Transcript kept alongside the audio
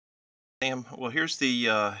Well, here's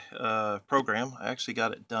the program. I actually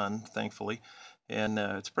got it done, thankfully, and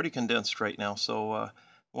it's pretty condensed right now. So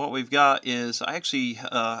what we've got is I had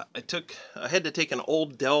to take an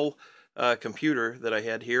old Dell computer that I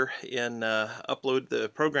had here and upload the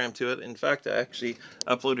program to it. In fact, I actually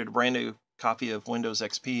uploaded a brand new copy of Windows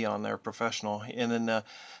XP on there, Professional. And then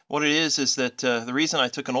what it is that the reason I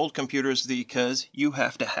took an old computer is because you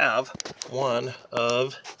have to have one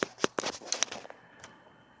of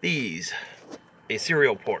these, a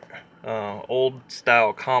serial port, old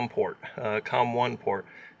style COM port, COM1 port.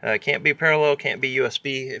 Can't be parallel, can't be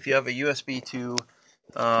USB. If you have a USB to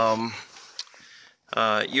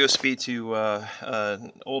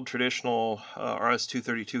old traditional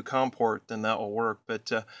RS-232 COM port, then that will work.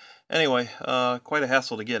 But anyway, quite a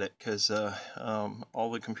hassle to get it because all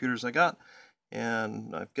the computers I got,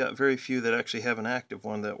 and I've got very few that actually have an active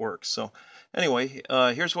one that works. So anyway,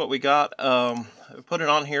 here's what we got. I put it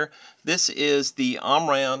on here. This is the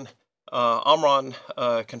Omron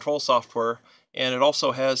control software, and it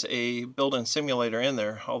also has a built-in simulator in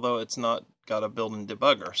there, although it's not got a built-in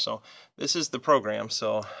debugger. So this is the program.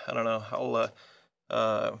 So I don't know,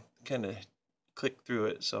 I'll kind of click through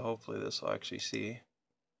it, so hopefully this will actually see.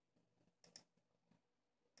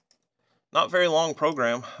 Not very long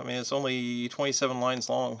program. I mean, it's only 27 lines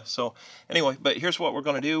long. So anyway, but here's what we're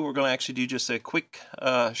going to do. We're going to actually do just a quick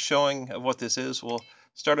showing of what this is. We'll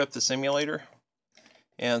start up the simulator.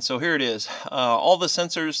 And so here it is. All the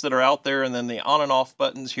sensors that are out there, and then the on and off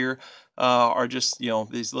buttons here are just,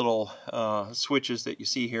 these little switches that you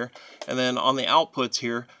see here. And then on the outputs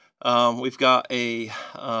here, we've got a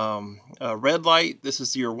red light. This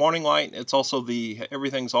is your warning light. It's also the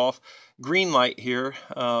everything's off. Green light here,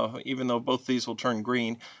 even though both these will turn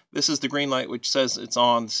green. This is the green light, which says it's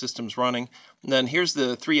on, the system's running. And then here's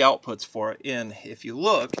the three outputs for it. And if you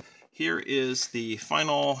look, here is the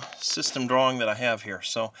final system drawing that I have here.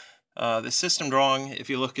 So the system drawing, if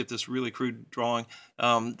you look at this really crude drawing,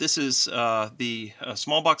 this is the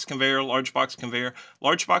small box conveyor, large box conveyor.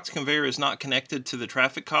 Large box conveyor is not connected to the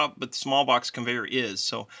traffic cop, but the small box conveyor is.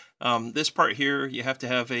 So this part here, you have to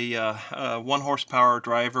have a 1 horsepower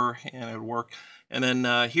driver and it'll work. And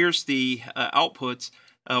then here's the outputs.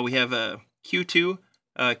 We have a Q2,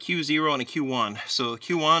 Q0, and a Q1. So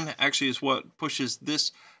Q1 actually is what pushes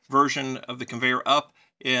this version of the conveyor up,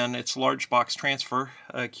 and it's large box transfer.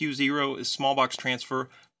 Q0 is small box transfer,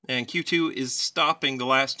 and Q2 is stopping the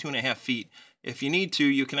last 2.5 feet. If you need to,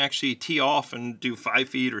 you can actually tee off and do 5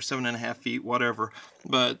 feet or 7.5 feet, whatever.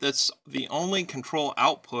 But that's the only control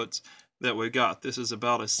outputs that we've got. This is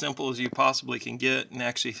about as simple as you possibly can get, and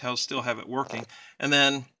actually still have it working. And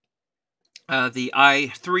then the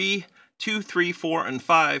I3, 2, 3, 4, and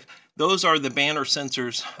 5, those are the banner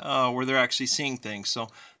sensors where they're actually seeing things. So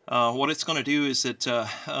what it's going to do is that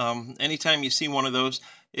anytime you see one of those,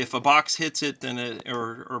 if a box hits it, then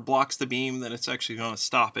or blocks the beam, then it's actually going to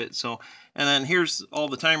stop it. So, and then here's all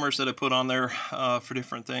the timers that I put on there for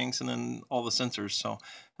different things, and then all the sensors. So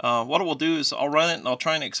what we'll do is I'll run it and I'll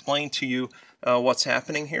try and explain to you what's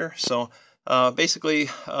happening here. So basically,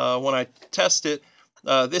 when I test it,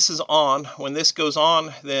 this is on. When this goes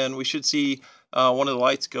on, then we should see one of the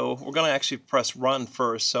lights go. We're going to actually press run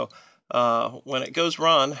first. So when it goes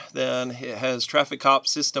run, then it has traffic cop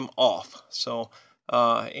system off. So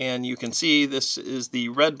and you can see this is the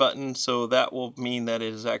red button, so that will mean that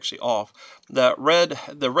it is actually off. The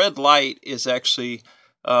red light is actually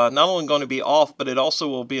not only going to be off, but it also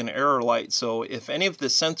will be an error light. So if any of the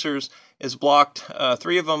sensors is blocked,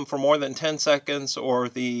 3 of them for more than 10 seconds, or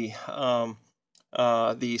the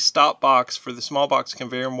stop box for the small box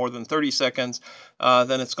conveyor more than 30 seconds,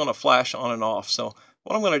 then it's going to flash on and off. So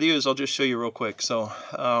what I'm going to do is I'll just show you real quick. So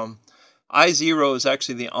I0 is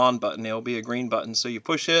actually the on button. It'll be a green button. So you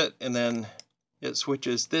push it, and then it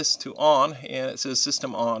switches this to on, and it says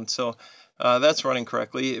system on. So that's running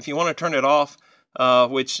correctly. If you want to turn it off,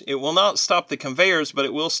 which it will not stop the conveyors, but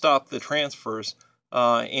it will stop the transfers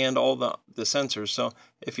and all the sensors. So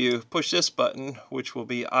if you push this button, which will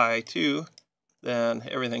be I2, then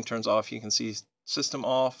everything turns off. You can see system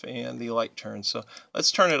off and the light turns. So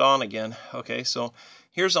let's turn it on again. Okay, so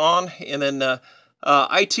here's on, and then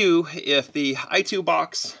I2, if the I2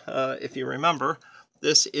 box, if you remember,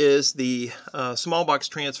 this is the small box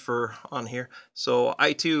transfer on here. So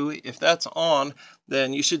I2, if that's on,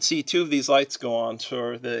 then you should see 2 of these lights go on,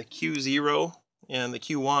 so the Q0 and the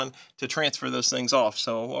Q1, to transfer those things off.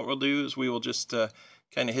 So what we'll do is we will just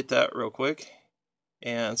kind of hit that real quick.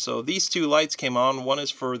 And so these 2 lights came on. One is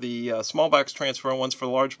for the small box transfer, and one's for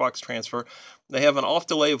the large box transfer. They have an off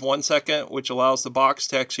delay of 1 second, which allows the box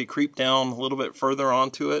to actually creep down a little bit further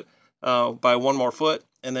onto it by 1 more foot.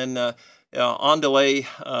 and then on delay,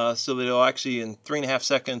 so that it'll actually in 3.5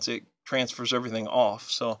 seconds it transfers everything off.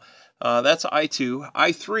 So that's I2.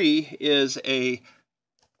 I3 is a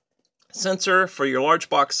sensor for your large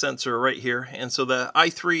box sensor right here, and so the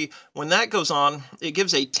I3, when that goes on, it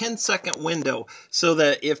gives a 10-second window, so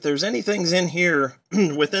that if there's anything in here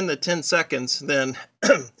within the 10 seconds, then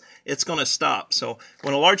it's going to stop. So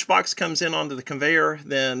when a large box comes in onto the conveyor,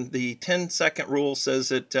 then the 10-second rule says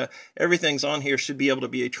that everything's on here should be able to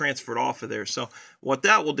be transferred off of there. So what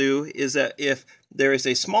that will do is that if there is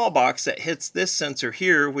a small box that hits this sensor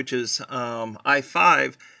here, which is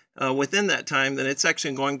I5, within that time, then it's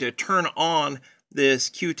actually going to turn on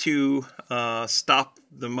this Q2 stop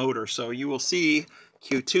the motor. So you will see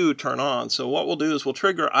Q2 turn on. So what we'll do is we'll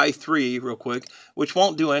trigger I3 real quick, which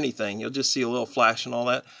won't do anything. You'll just see a little flash and all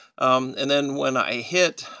that. And then when I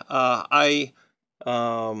hit I5,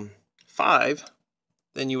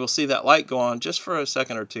 then you will see that light go on just for a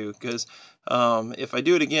second or two, because if I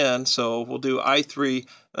do it again, so we'll do I3,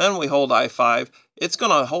 then we hold I5, it's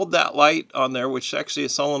going to hold that light on there, which is actually a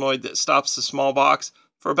solenoid that stops the small box,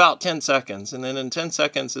 for about 10 seconds. And then in 10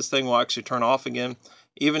 seconds, this thing will actually turn off again,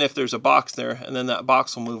 even if there's a box there, and then that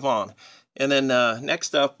box will move on. And then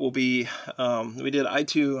next up will be, we did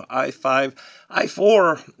I2, I5,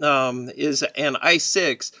 I4 is and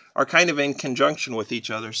I6 are kind of in conjunction with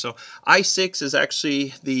each other. So I6 is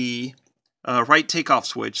actually the right takeoff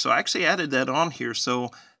switch. So I actually added that on here.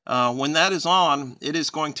 So when that is on, it is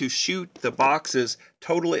going to shoot the boxes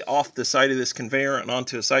totally off the side of this conveyor and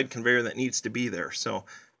onto a side conveyor that needs to be there. So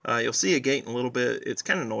you'll see a gate in a little bit. It's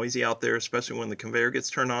kind of noisy out there, especially when the conveyor gets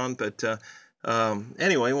turned on. But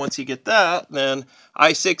anyway, once you get that, then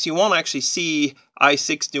I6, you won't actually see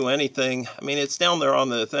I6 do anything. I mean, it's down there on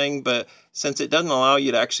the thing, but since it doesn't allow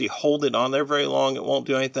you to actually hold it on there very long, it won't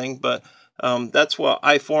do anything. But that's what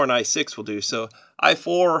I4 and I6 will do. So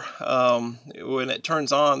I4, when it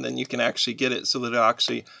turns on, then you can actually get it so that it'll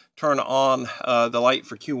actually turn on the light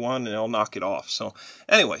for Q1 and it'll knock it off. So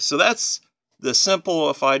anyway, so that's the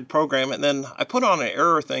simplified program. And then I put on an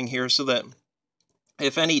error thing here so that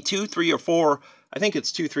if any 2, 3, or 4, I think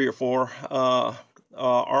it's 2, 3, or 4,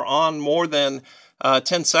 are on more than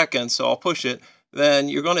 10 seconds, so I'll push it, then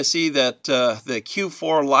you're going to see that the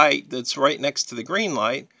Q4 light that's right next to the green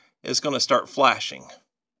light is going to start flashing.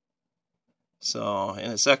 So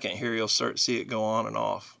in a second here, you'll start to see it go on and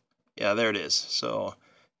off. Yeah, there it is. So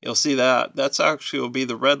you'll see that. That's actually will be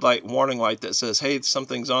the red light warning light that says, hey,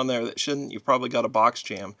 something's on there that shouldn't. You've probably got a box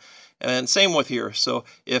jam. And then same with here. So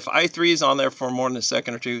if I3 is on there for more than a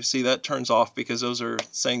second or two, see that turns off because those are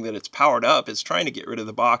saying that it's powered up. It's trying to get rid of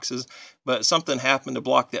the boxes, but something happened to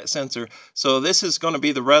block that sensor. So this is going to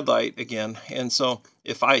be the red light again. And so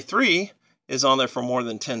if I3 is on there for more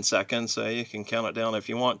than 10 seconds, so you can count it down if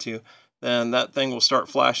you want to, then that thing will start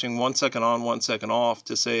flashing 1 second on, 1 second off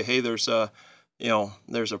to say, hey, there's a,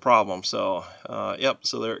 there's a problem. So yep,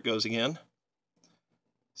 so there it goes again.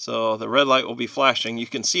 So the red light will be flashing. You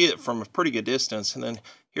can see it from a pretty good distance. And then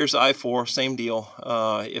here's I4, same deal.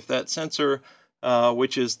 If that sensor,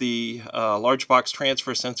 which is the large box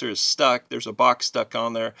transfer sensor, is stuck, there's a box stuck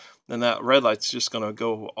on there, then that red light's just going to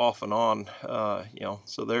go off and on.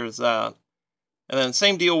 So there's that. And then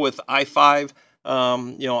same deal with I5.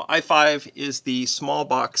 I5 is the small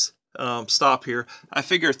box stop here. I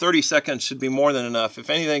figure 30 seconds should be more than enough. If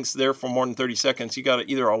anything's there for more than 30 seconds, you got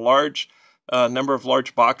either a large number of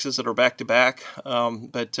large boxes that are back to back.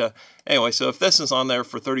 Anyway, so if this is on there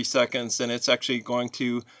for 30 seconds, then it's actually going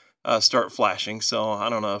to start flashing. So I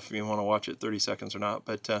don't know if you want to watch it 30 seconds or not,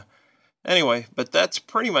 but anyway, but that's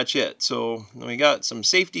pretty much it. So we got some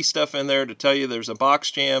safety stuff in there to tell you there's a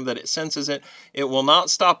box jam, that it senses it. It will not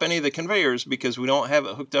stop any of the conveyors because we don't have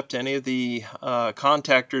it hooked up to any of the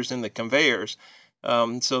contactors in the conveyors.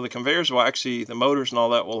 So the conveyors will actually, the motors and all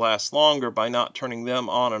that will last longer by not turning them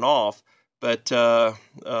on and off. But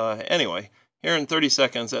anyway, here in 30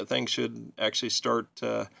 seconds, that thing should actually start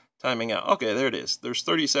timing out. Okay, there it is. There's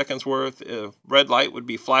 30 seconds worth. Red light would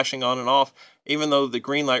be flashing on and off. Even though the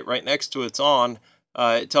green light right next to it's on,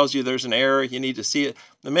 it tells you there's an error. You need to see it.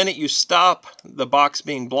 The minute you stop the box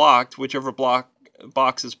being blocked, whichever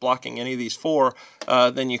box is blocking any of these four,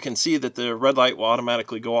 then you can see that the red light will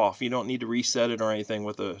automatically go off. You don't need to reset it or anything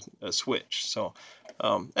with a switch. So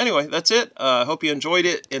anyway, that's it. I hope you enjoyed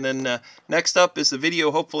it. And then next up is the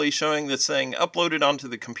video hopefully showing this thing uploaded onto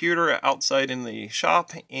the computer outside in the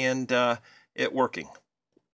shop and it working.